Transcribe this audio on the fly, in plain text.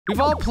We've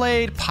all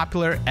played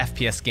popular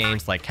FPS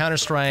games like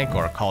Counter-Strike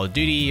or Call of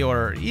Duty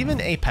or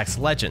even Apex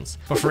Legends.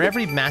 But for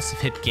every massive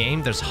hit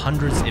game, there's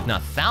hundreds if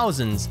not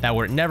thousands that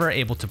were never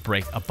able to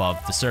break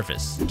above the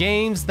surface.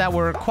 Games that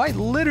were quite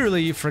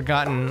literally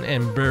forgotten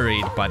and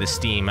buried by the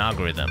Steam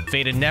algorithm,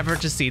 fated never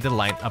to see the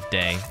light of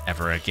day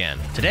ever again.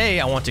 Today,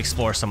 I want to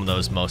explore some of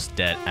those most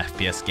dead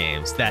FPS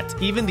games that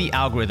even the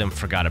algorithm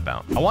forgot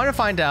about. I want to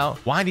find out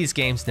why these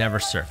games never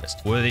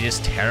surfaced. Were they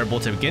just terrible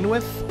to begin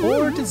with,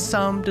 or did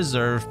some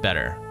deserve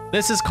better?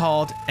 This is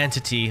called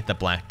Entity: The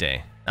Black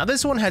Day. Now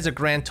this one has a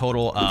grand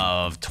total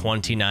of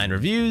 29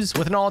 reviews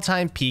with an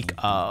all-time peak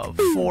of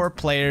 4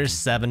 players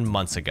 7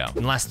 months ago.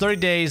 In the last 30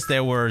 days,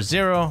 there were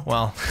 0,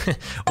 well,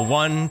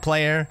 1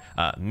 player,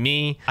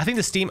 me. I think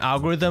the Steam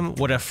algorithm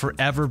would have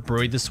forever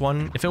buried this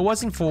one if it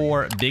wasn't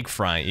for Big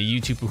Fry, a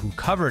YouTuber who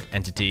covered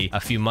Entity a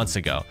few months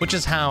ago, which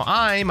is how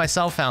I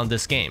myself found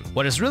this game.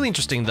 What is really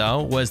interesting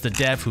though was the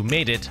dev who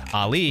made it,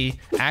 Ali,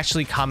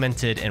 actually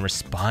commented and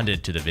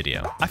responded to the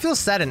video. I feel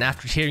saddened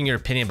after hearing your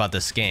opinion about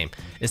this game.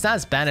 It's not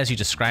as bad as you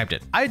described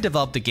it. I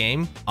developed the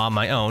game on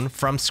my own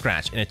from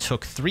scratch, and it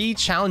took 3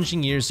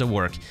 challenging years of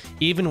work,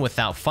 even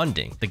without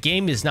funding. The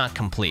game is not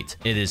complete.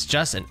 It is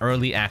just an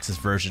early access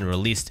version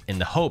released in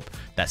the hope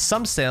that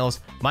some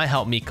sales might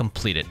help me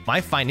complete it. My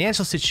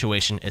financial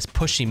situation is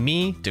pushing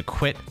me to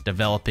quit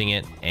developing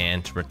it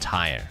and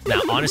retire.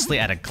 Now, honestly,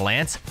 at a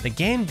glance, the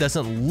game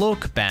doesn't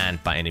look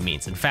bad by any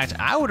means. In fact,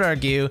 I would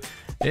argue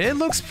it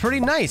looks pretty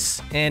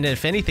nice, and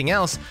if anything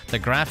else, the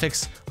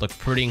graphics look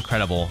pretty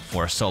incredible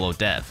for a solo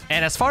dev.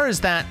 And as far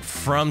as that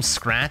from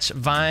scratch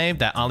vibe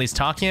that Ali's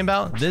talking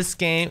about, this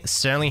game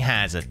certainly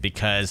has it,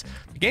 because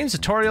the game's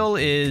tutorial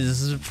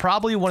is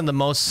probably one of the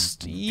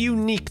most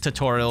unique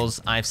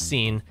tutorials I've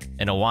seen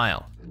in a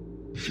while.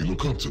 If you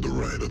look up to the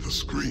right of the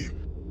screen,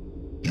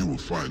 you will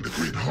find a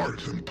great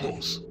heart and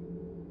pulse.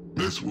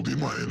 This will be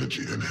my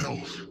energy and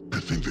health. I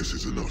think this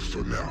is enough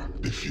for now.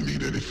 If you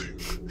need anything,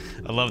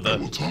 I love the. I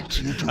will talk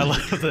to you directly. I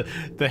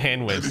love the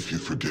hand waves. And if you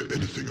forget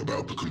anything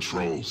about the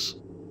controls,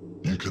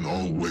 you can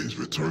always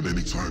return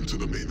anytime to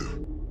the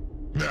menu.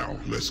 Now,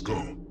 let's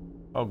go.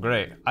 Oh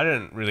great, I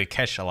didn't really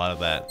catch a lot of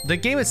that. The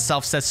game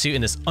itself sets you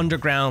in this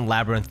underground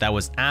labyrinth that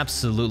was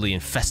absolutely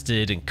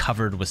infested and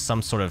covered with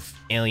some sort of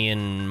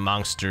alien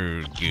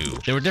monster goo.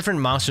 There were different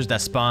monsters that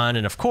spawned,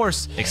 and of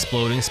course,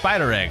 exploding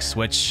spider eggs,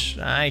 which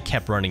I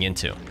kept running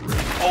into.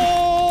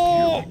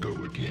 Oh! Here we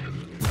go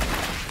again.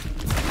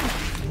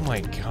 Oh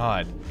my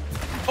god.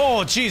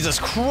 Oh Jesus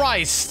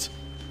Christ!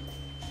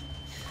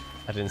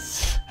 I didn't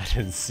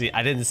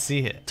see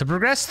it. To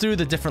progress through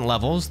the different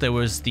levels, there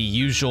was the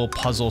usual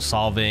puzzle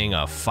solving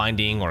of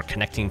finding or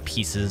connecting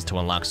pieces to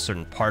unlock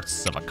certain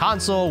parts of a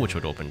console, which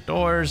would open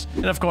doors,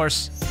 and of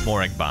course,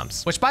 more egg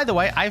bombs. Which, by the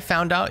way, I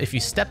found out if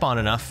you step on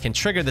enough can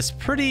trigger this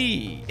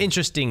pretty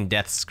interesting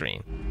death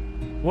screen.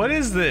 What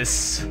is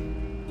this?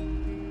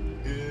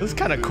 This is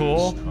kind of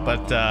cool,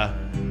 but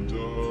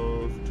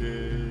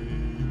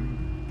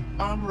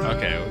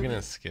okay, we're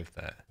gonna skip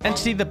that.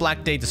 Entity: The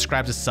Black Day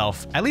describes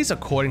itself, at least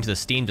according to the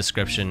Steam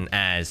description,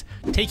 as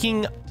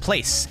taking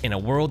place in a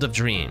world of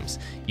dreams.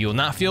 You will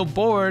not feel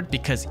bored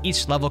because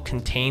each level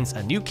contains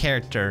a new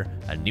character,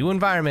 a new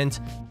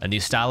environment, a new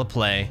style of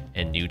play,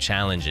 and new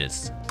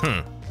challenges.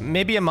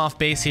 Maybe I'm off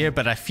base here,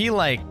 but I feel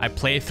like I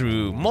played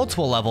through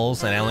multiple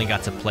levels and I only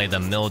got to play the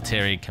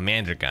military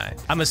commander guy.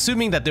 I'm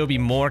assuming that there will be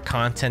more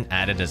content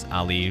added as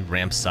Ali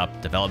ramps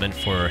up development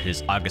for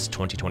his August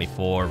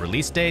 2024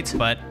 release date.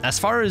 But as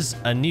far as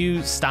a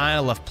new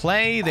style of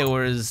play, there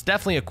was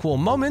definitely a cool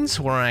moment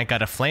where I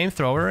got a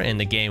flamethrower and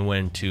the game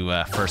went to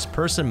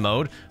first-person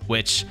mode,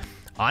 which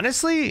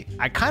honestly,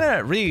 I kind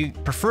of really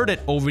preferred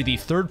it over the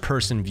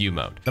third-person view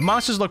mode. The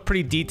monsters look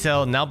pretty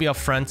detailed, and I'll be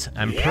upfront,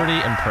 I'm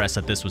pretty impressed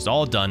that this was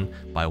all done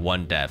by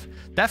one dev.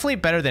 Definitely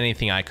better than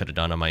anything I could have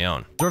done on my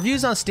own. The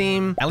reviews on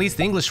Steam, at least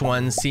the English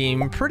ones,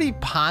 seem pretty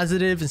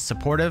positive and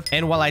supportive,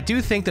 and while I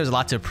do think there's a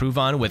lot to improve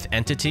on with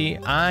Entity,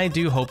 I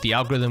do hope the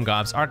algorithm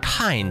gods are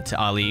kind to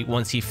Ali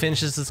once he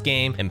finishes this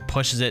game and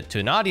pushes it to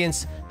an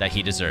audience that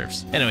he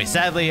deserves. Anyway,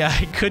 sadly,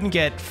 I couldn't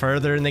get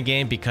further in the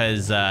game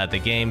because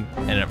the game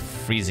ended up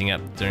freezing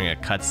up during a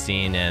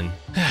cutscene, and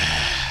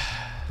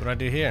what do I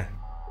do here?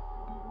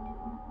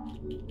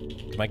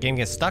 Did my game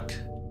get stuck?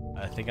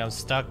 I think I'm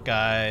stuck,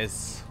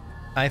 guys.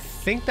 I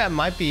think that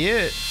might be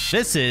it.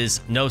 This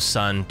is No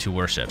Sun to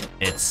Worship.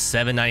 It's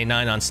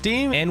 $7.99 on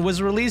Steam and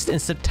was released in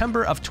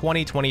September of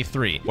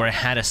 2023, where it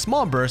had a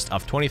small burst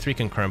of 23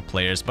 concurrent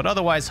players, but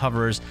otherwise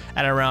hovers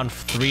at around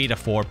 3 to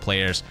 4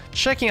 players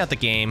checking out the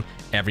game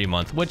every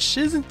month, which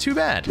isn't too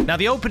bad. Now,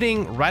 the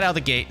opening right out of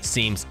the gate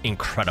seems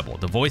incredible.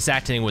 The voice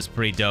acting was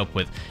pretty dope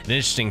with an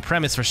interesting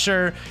premise for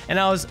sure, and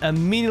I was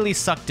immediately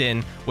sucked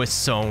in with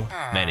so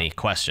many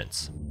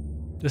questions.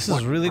 This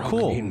is really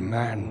cool. In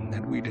man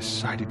that we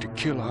decided to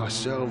kill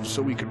ourselves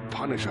so we could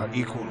punish our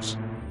equals.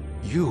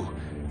 You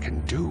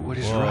can do what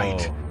is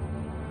right.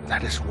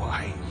 That is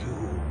why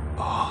you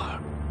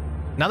are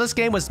Now, this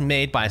game was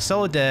made by a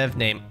solo dev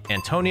named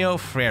Antonio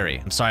Freire.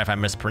 I'm sorry if I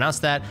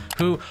mispronounced that,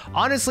 who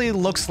honestly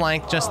looks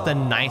like just the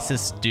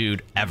nicest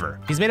dude ever.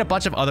 He's made a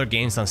bunch of other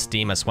games on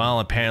Steam as well,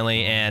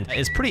 apparently, and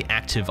is pretty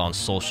active on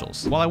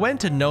socials. While I went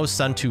to No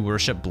Sun to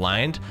Worship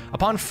blind,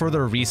 upon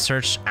further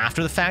research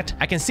after the fact,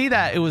 I can see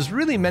that it was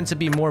really meant to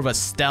be more of a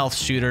stealth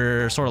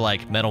shooter, sort of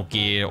like Metal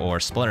Gear or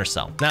Splinter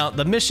Cell. Now,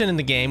 the mission in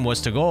the game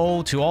was to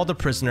go to all the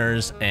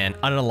prisoners and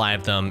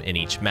unalive them in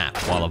each map,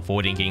 while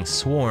avoiding getting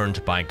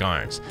swarmed by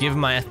guards. Given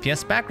my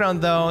FPS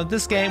background though,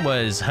 this game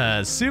was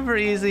super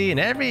easy and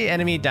every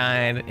enemy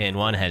died in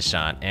one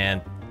headshot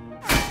and...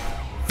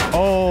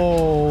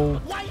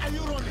 Oh... Why are you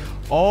running?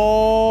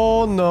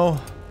 Oh no.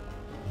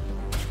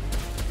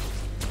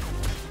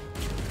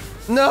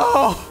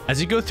 No! As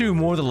you go through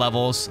more of the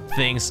levels,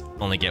 things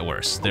only get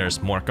worse.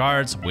 There's more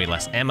guards, way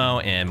less ammo,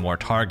 and more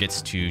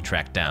targets to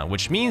track down,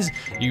 which means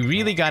you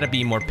really gotta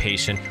be more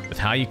patient with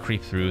how you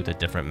creep through the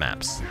different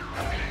maps.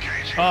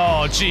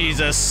 Oh,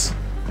 Jesus.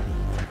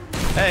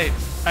 Hey,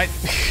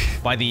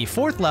 By the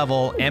 4th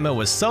level, ammo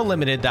was so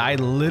limited that I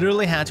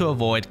literally had to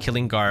avoid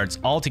killing guards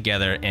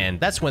altogether, and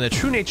that's when the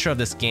true nature of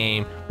this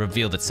game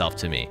revealed itself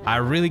to me. I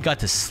really got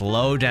to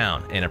slow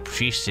down and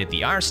appreciate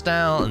the art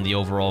style and the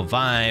overall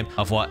vibe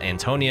of what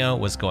Antonio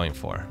was going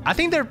for. I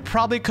think there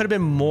probably could have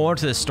been more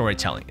to the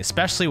storytelling,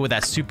 especially with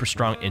that super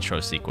strong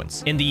intro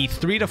sequence. In the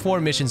 3 to 4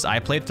 missions I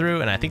played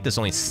through, and I think there's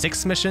only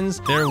 6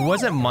 missions, there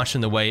wasn't much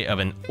in the way of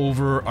an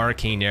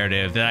overarching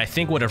narrative that I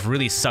think would have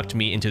really sucked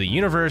me into the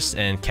universe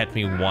and kept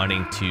me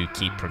wanting to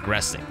keep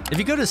progressing. If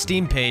you go to the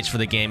Steam page for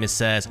the game, it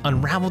says,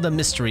 "Unravel the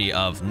mystery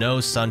of No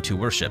Sun to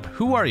Worship.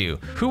 Who are you?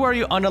 Who are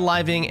you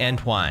unaliving and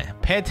why?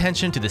 Pay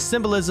attention to the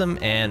symbolism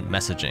and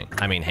messaging."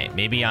 I mean, hey,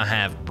 maybe I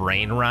have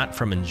brain rot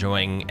from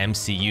enjoying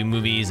MCU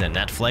movies and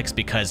Netflix,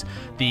 because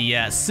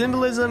the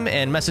symbolism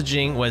and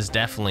messaging was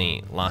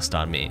definitely lost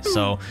on me.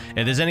 So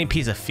if there's any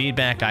piece of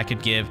feedback I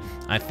could give,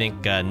 I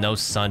think No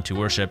Sun to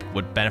Worship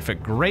would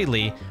benefit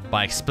greatly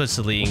by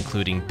explicitly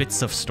including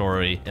bits of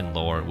story and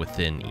lore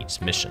within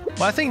each mission.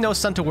 While I think No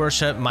Sun to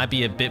Worship might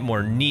be a bit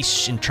more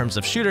niche in terms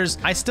of shooters,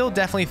 I still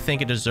definitely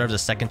think it deserves a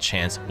second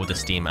chance with the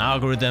Steam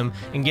algorithm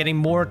and getting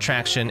more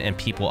traction and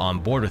people on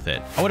board with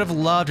it. I would have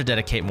loved to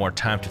dedicate more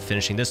time to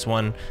finishing this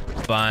one,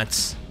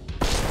 but...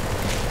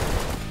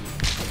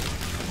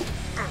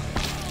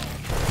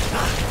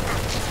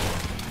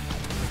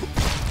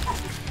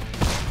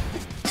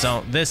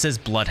 So this is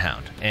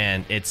Bloodhound,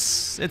 and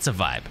it's a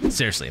vibe.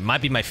 Seriously, it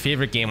might be my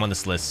favorite game on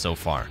this list so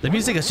far. The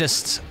music is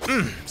just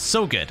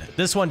so good.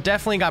 This one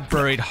definitely got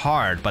buried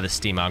hard by the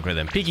Steam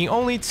algorithm, peaking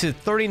only to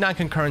 39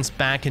 concurrents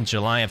back in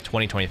July of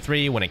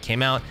 2023 when it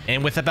came out,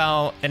 and with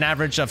about an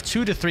average of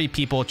 2 to 3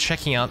 people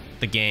checking out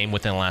the game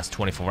within the last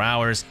 24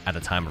 hours at the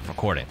time of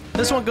recording.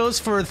 This one goes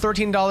for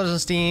 $13 on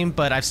Steam,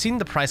 but I've seen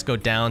the price go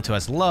down to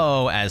as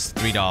low as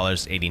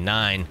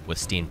 $3.89 with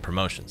Steam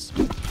promotions.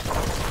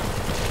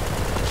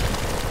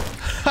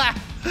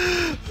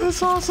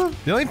 That's awesome.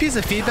 The only piece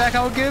of feedback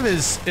I would give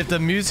is if the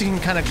music can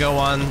kind of go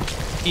on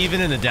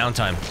even in the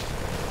downtime.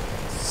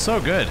 So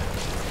good.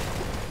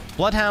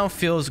 Bloodhound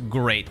feels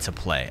great to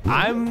play.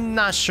 I'm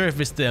not sure if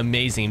it's the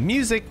amazing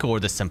music or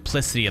the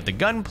simplicity of the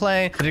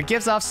gunplay, but it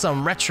gives off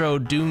some retro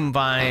Doom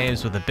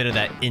vibes with a bit of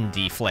that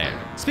indie flair.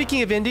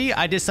 Speaking of indie,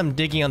 I did some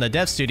digging on the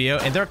dev studio,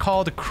 and they're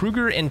called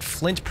Kruger and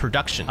Flint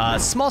Production, a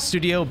small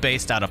studio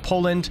based out of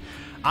Poland.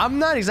 I'm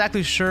not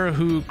exactly sure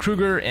who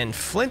Kruger and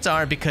Flint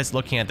are, because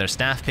looking at their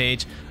staff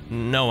page,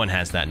 no one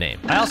has that name.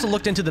 I also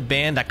looked into the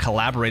band that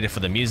collaborated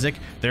for the music.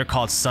 They're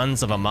called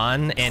Sons of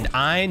Aman, and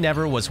I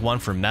never was one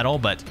for metal,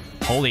 but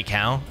holy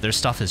cow, their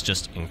stuff is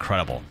just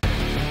incredible.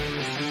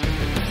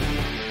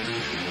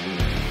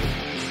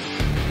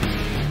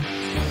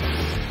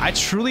 I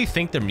truly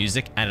think their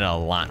music added a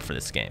lot for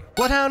this game.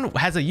 Bloodhound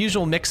has a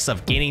usual mix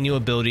of gaining new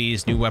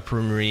abilities, new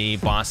weaponry,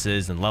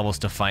 bosses, and levels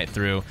to fight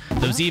through.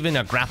 There's even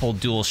a grapple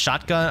dual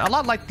shotgun, a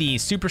lot like the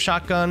super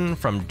shotgun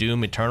from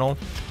Doom Eternal.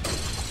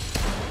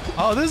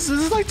 Oh, this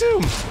is like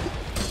Doom.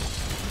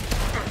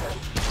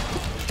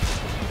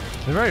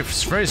 They're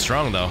very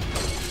strong though.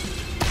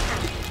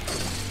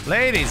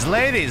 Ladies,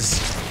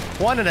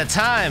 one at a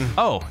time.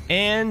 Oh,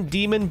 and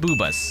demon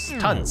boobas.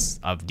 Tons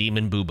of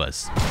demon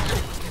boobas.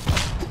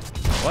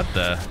 What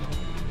the?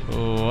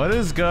 What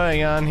is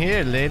going on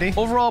here, lady?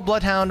 Overall,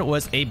 Bloodhound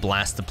was a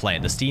blast to play.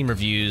 The Steam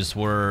reviews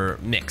were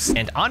mixed,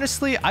 and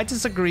honestly, I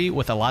disagree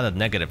with a lot of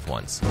negative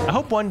ones. I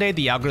hope one day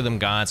the algorithm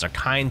gods are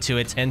kind to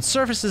it and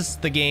surfaces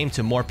the game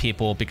to more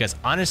people, because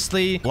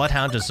honestly,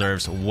 Bloodhound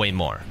deserves way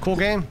more. Cool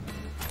game.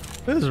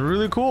 This is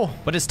really cool.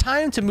 But it's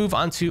time to move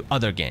on to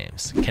other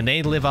games. Can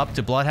they live up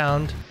to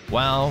Bloodhound?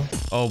 Well,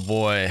 oh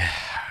boy.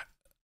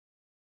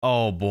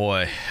 Oh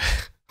boy.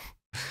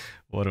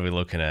 What are we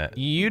looking at?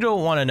 You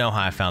don't want to know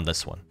how I found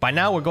this one. By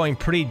now, we're going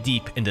pretty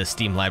deep into the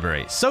Steam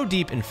library. So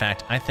deep, in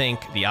fact, I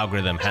think the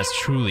algorithm has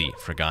truly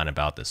forgotten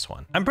about this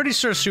one. I'm pretty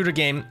sure Shooter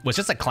Game was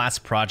just a class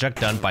project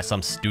done by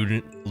some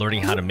student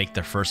learning how to make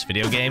their first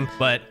video game,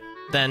 but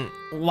then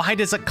why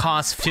does it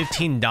cost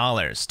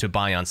 $15 to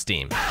buy on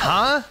Steam?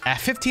 Huh? At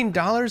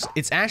 $15,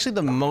 it's actually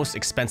the most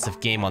expensive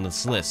game on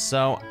this list,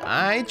 so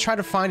I tried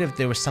to find if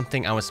there was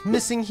something I was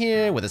missing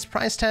here with its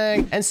price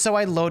tag, and so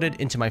I loaded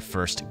into my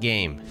first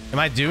game. Am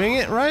I doing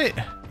it right?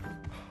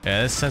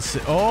 Yeah, this sense.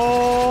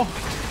 Oh,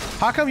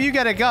 how come you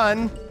get a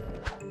gun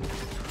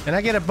and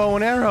I get a bow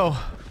and arrow?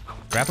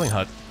 Grappling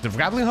hook. The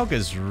grappling hook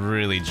is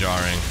really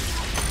jarring.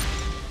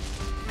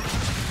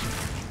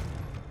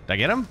 Did I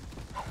get him?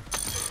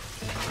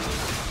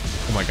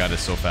 Oh my god,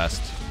 it's so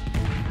fast.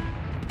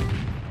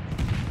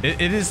 It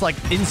is like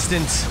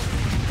instant.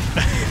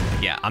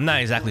 Yeah, I'm not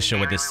exactly sure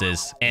what this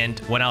is. And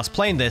when I was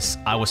playing this,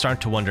 I was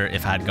starting to wonder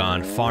if I had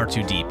gone far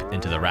too deep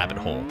into the rabbit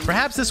hole.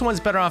 Perhaps this one's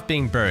better off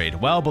being buried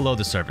well below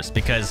the surface,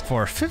 because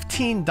for a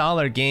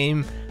 $15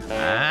 game,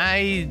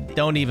 I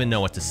don't even know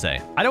what to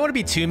say. I don't want to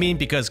be too mean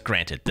because,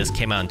 granted, this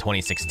came out in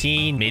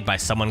 2016, made by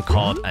someone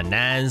called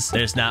Anaz.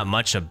 There's not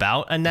much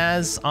about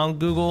Anaz on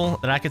Google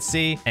that I could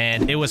see,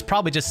 and it was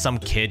probably just some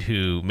kid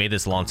who made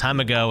this a long time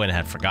ago and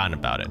had forgotten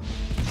about it.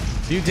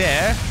 You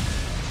dare?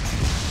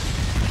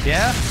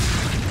 Yeah?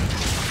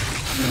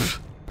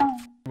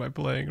 Am I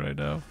playing right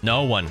now?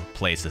 No one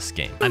plays this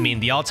game. I mean,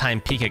 the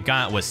all-time peak it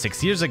got was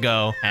 6 years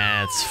ago,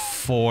 and it's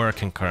 4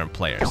 concurrent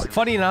players.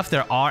 Funny enough,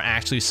 there are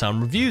actually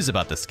some reviews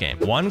about this game.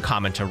 One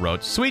commenter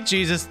wrote, "Sweet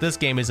Jesus, this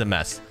game is a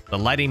mess. The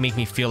lighting make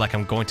me feel like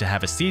I'm going to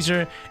have a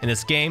seizure, and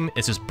this game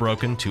is just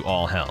broken to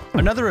all hell."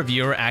 Another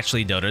reviewer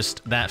actually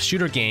noticed that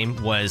shooter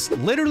game was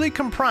literally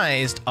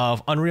comprised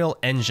of Unreal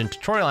Engine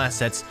tutorial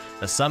assets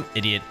that some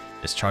idiot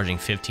is charging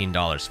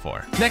 $15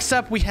 for. Next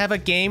up, we have a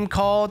game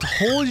called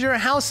Hold Your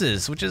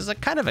Houses, which is a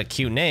kind of a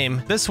cute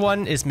name. This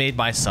one is made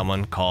by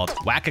someone called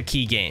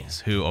Wackakey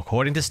Games, who,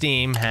 according to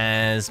Steam,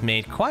 has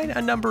made quite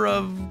a number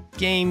of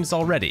games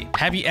already.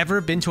 Have you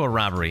ever been to a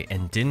robbery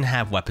and didn't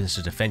have weapons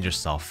to defend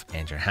yourself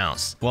and your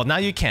house? Well, now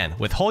you can.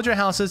 With Hold Your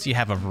Houses, you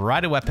have a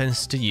variety of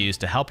weapons to use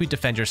to help you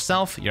defend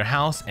yourself, your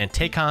house, and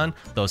take on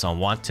those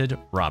unwanted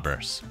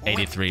robbers.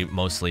 83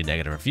 mostly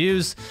negative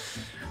reviews.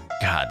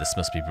 God, this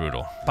must be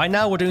brutal. By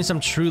now, we're doing some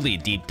truly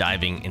deep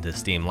diving into the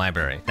Steam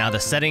library. Now, the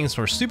settings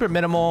were super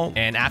minimal,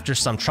 and after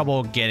some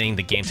trouble getting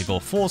the game to go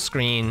full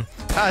screen,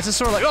 it's just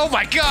sort of like, oh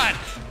my god!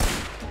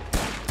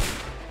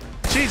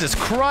 Jesus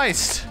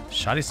Christ!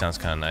 Shoddy sounds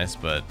kind of nice,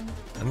 but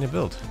I need to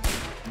build.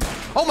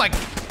 Oh my...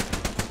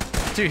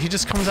 Dude, he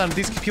just comes out,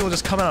 these people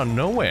just come out of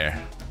nowhere.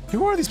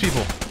 Who are these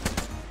people?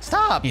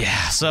 Stop!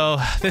 Yeah,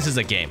 so this is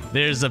a game.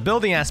 There's a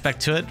building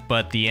aspect to it,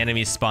 but the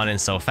enemies spawn in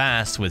so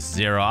fast with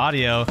zero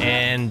audio,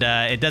 and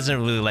it doesn't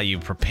really let you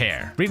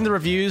prepare. Reading the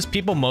reviews,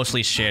 people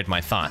mostly shared my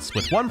thoughts,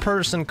 with one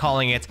person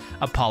calling it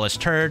a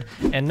polished turd,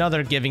 and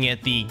another giving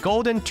it the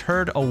Golden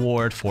Turd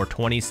Award for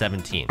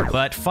 2017.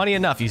 But funny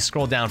enough, you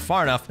scroll down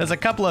far enough, there's a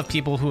couple of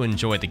people who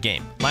enjoyed the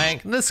game.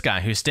 Like this guy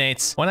who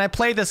states, "When I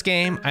play this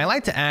game, I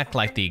like to act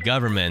like the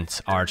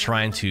government are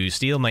trying to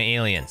steal my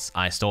aliens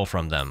I stole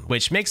from them,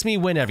 which makes me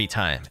win every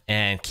time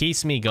and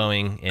keeps me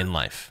going in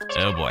life."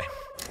 Oh boy.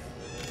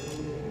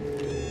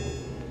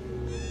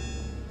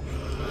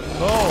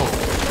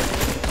 Oh.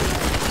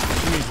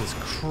 Jesus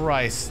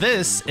Christ.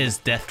 This is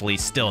Deathly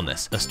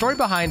Stillness. The story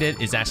behind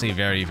it is actually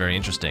very, very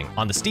interesting.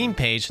 On the Steam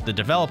page, the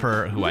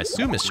developer, who I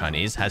assume is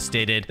Chinese, has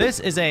stated, "This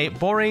is a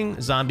boring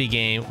zombie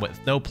game with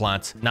no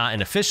plot, not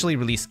an officially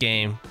released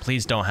game.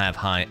 Please don't have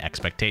high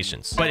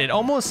expectations." But it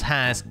almost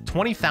has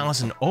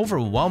 20,000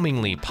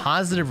 overwhelmingly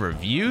positive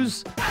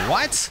reviews.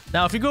 What?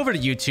 Now, if you go over to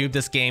YouTube,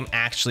 this game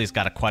actually has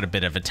got quite a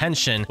bit of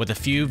attention, with a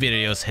few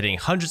videos hitting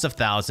hundreds of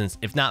thousands,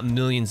 if not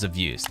millions of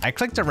views. I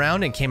clicked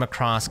around and came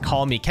across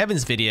Call Me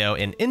Kevin's video,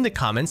 and in the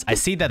comments, I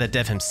see that the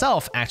dev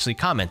himself actually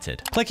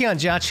commented. Clicking on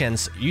Jia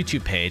Chen's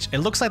YouTube page, it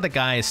looks like the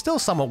guy is still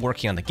somewhat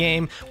working on the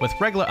game, with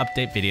regular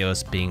update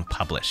videos being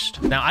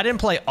published. Now, I didn't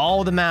play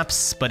all the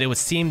maps, but it would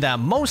seem that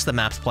most of the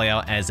maps play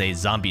out as a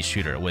zombie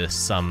shooter with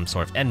some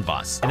sort of end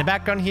boss. In the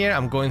background here,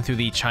 I'm going through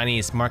the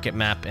Chinese market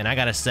map, and I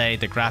gotta say,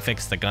 the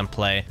graphics, the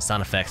gunplay,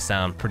 sound effects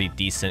sound pretty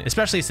decent,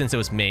 especially since it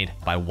was made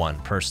by one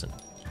person.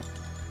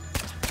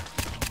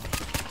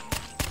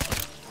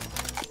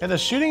 Yeah, the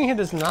shooting here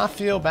does not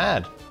feel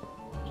bad.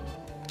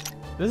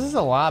 This is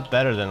a lot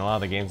better than a lot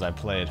of the games I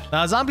played.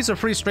 Now, zombies are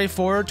pretty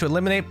straightforward to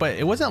eliminate, but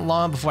it wasn't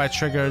long before I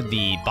triggered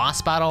the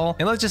boss battle,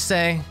 and let's just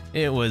say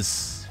it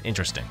was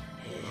interesting.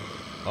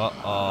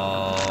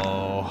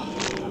 Uh-oh.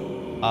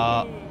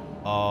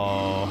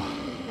 Uh-oh.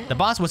 The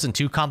boss wasn't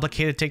too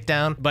complicated to take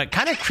down, but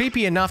kind of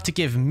creepy enough to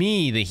give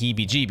me the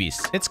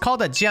heebie-jeebies. It's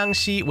called a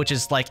jiangxi, which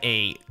is like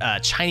a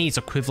Chinese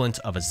equivalent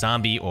of a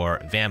zombie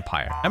or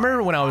vampire. I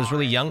remember when I was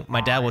really young,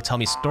 my dad would tell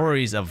me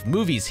stories of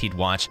movies he'd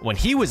watched when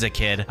he was a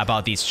kid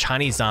about these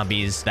Chinese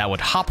zombies that would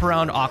hop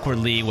around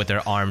awkwardly with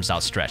their arms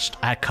outstretched.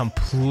 I had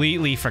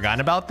completely forgotten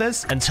about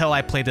this until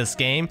I played this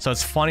game, so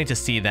it's funny to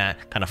see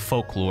that kind of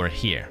folklore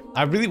here.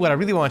 What I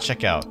really want to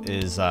check out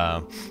is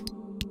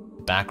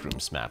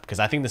Backrooms map, because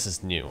I think this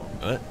is new.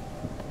 What?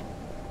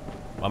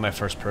 Why am I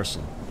first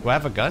person? Do I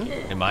have a gun?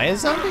 Am I a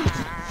zombie?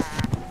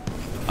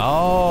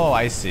 Oh,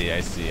 I see.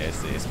 It's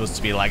supposed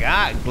to be like,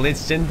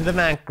 glitched into the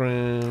back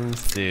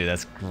rooms. Dude,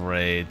 that's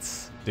great.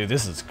 Dude,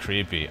 this is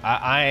creepy.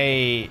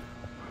 I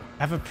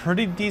have a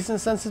pretty decent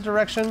sense of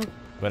direction,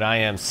 but I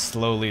am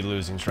slowly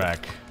losing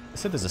track. I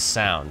said there's a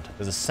sound.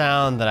 There's a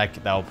sound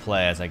that will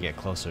play as I get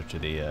closer to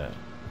the...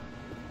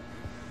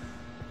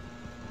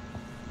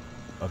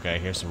 Okay,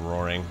 here's some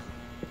roaring.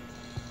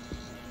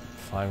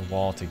 Find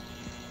wall to...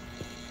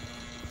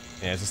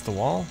 Yeah, is this the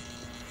wall?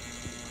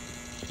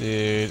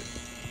 Dude,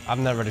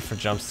 I'm not ready for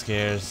jump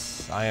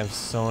scares. I am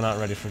so not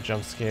ready for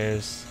jump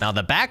scares. Now,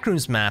 the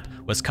Backrooms map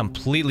was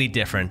completely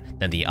different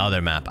than the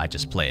other map I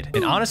just played.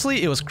 And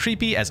honestly, it was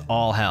creepy as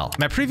all hell. In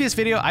my previous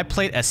video, I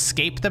played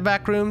Escape the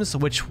Backrooms,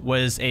 which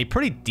was a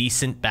pretty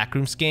decent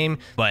Backrooms game.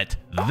 But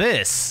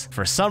this,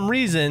 for some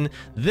reason,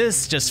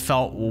 this just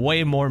felt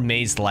way more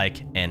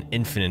maze-like and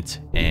infinite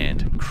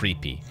and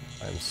creepy.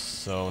 I'm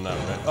so not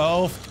ready.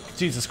 Oh,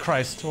 Jesus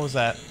Christ, what was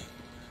that?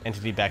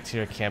 Entity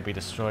bacteria can't be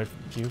destroyed.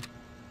 Q.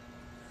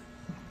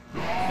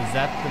 Is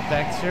that the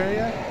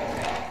bacteria?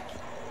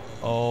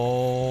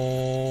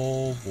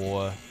 Oh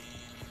boy.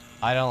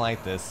 I don't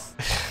like this.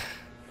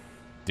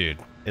 Dude,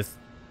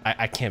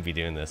 I can't be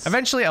doing this.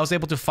 Eventually, I was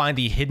able to find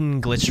the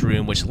hidden glitch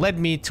room, which led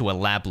me to a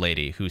lab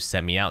lady who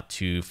sent me out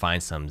to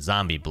find some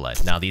zombie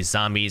blood. Now, these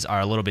zombies are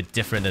a little bit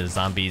different than the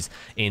zombies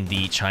in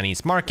the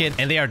Chinese market,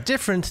 and they are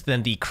different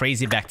than the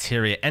crazy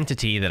bacteria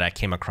entity that I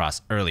came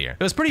across earlier.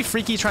 It was pretty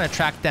freaky trying to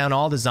track down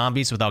all the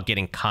zombies without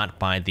getting caught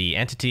by the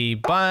entity,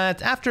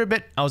 but after a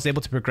bit, I was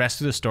able to progress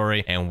through the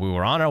story, and we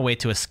were on our way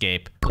to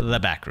escape the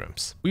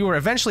backrooms. We were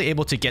eventually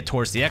able to get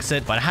towards the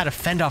exit, but I had to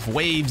fend off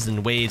waves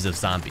and waves of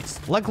zombies.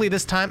 Luckily,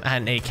 this time I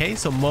had an AK,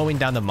 so mowing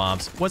down the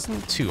mobs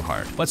wasn't too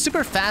hard. What's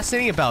super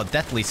fascinating about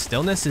Deathly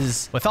Stillness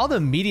is, with all the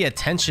media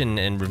attention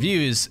and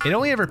reviews, it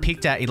only ever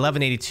peaked at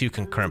 1182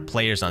 concurrent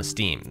players on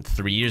Steam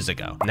 3 years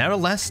ago.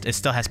 Nevertheless, it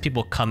still has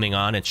people coming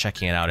on and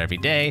checking it out every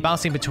day,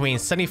 bouncing between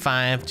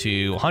 75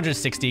 to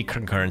 160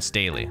 concurrents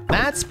daily.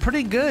 That's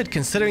pretty good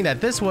considering that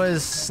this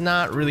was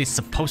not really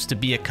supposed to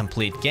be a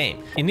complete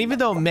game. And even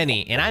though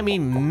many, and I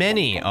mean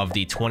many, of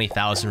the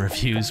 20,000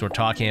 reviews were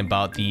talking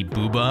about the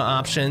booba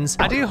options,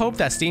 I do hope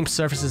that Steam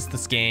surfaces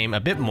this game a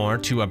bit more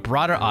to a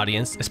broader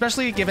audience,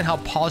 especially given how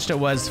polished it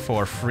was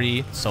for a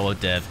free solo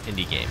dev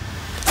indie game.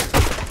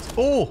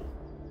 Oh!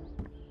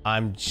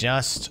 I'm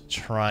just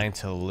trying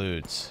to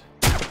loot.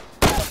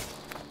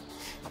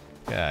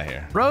 Get out of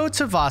here. Road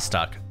to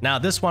Vostok. Now,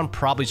 this one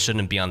probably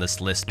shouldn't be on this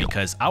list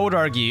because I would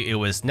argue it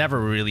was never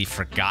really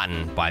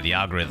forgotten by the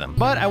algorithm.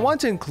 But I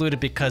want to include it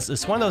because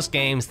it's one of those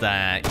games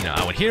that,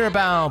 I would hear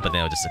about, but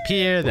then it'll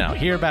disappear, then I'll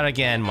hear about it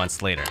again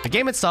months later. The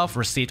game itself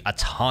received a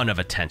ton of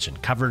attention,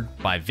 covered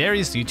by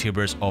various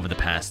YouTubers over the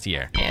past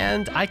year.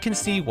 And I can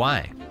see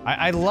why.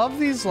 I love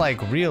these,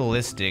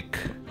 realistic,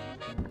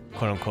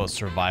 quote-unquote,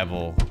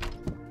 survival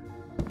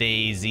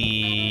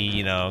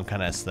DayZ,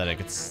 kind of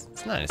aesthetic. It's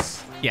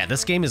nice. Yeah,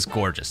 this game is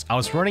gorgeous. I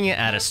was running it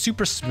at a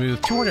super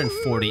smooth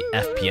 240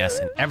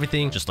 FPS and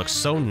everything just looks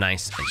so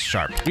nice and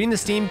sharp. Reading the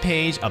Steam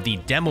page of the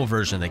demo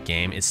version of the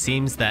game, it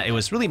seems that it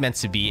was really meant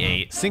to be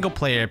a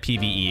single-player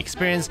PvE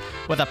experience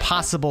with a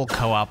possible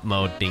co-op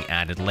mode being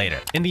added later.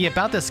 In the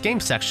About This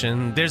Game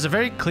section, there's a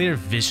very clear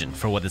vision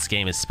for what this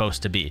game is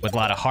supposed to be, with a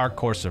lot of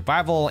hardcore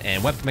survival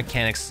and weapon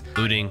mechanics,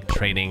 looting,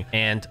 trading,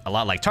 and a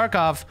lot like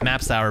Tarkov,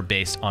 maps that are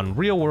based on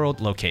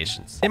real-world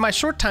locations. In my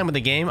short time with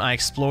the game, I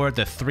explored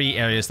the 3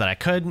 areas that I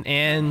could,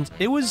 and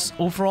it was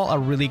overall a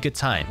really good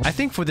time. I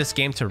think for this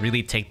game to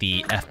really take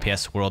the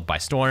FPS world by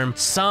storm,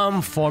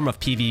 some form of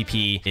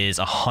PvP is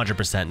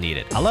 100%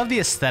 needed. I love the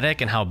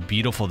aesthetic and how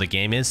beautiful the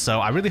game is, so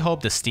I really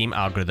hope the Steam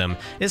algorithm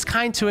is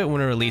kind to it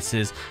when it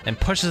releases and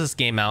pushes this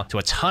game out to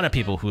a ton of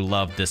people who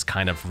love this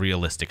kind of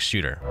realistic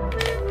shooter.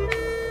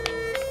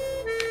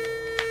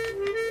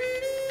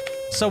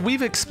 So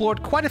we've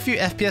explored quite a few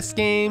FPS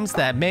games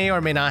that may or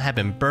may not have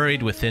been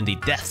buried within the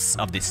depths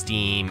of the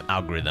Steam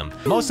algorithm.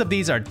 Most of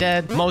these are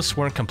dead, most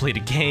weren't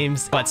completed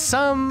games, but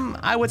some,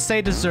 I would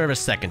say, deserve a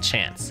second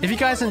chance. If you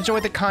guys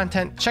enjoyed the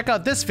content, check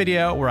out this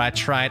video where I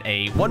tried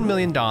a $1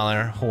 million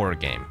horror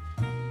game.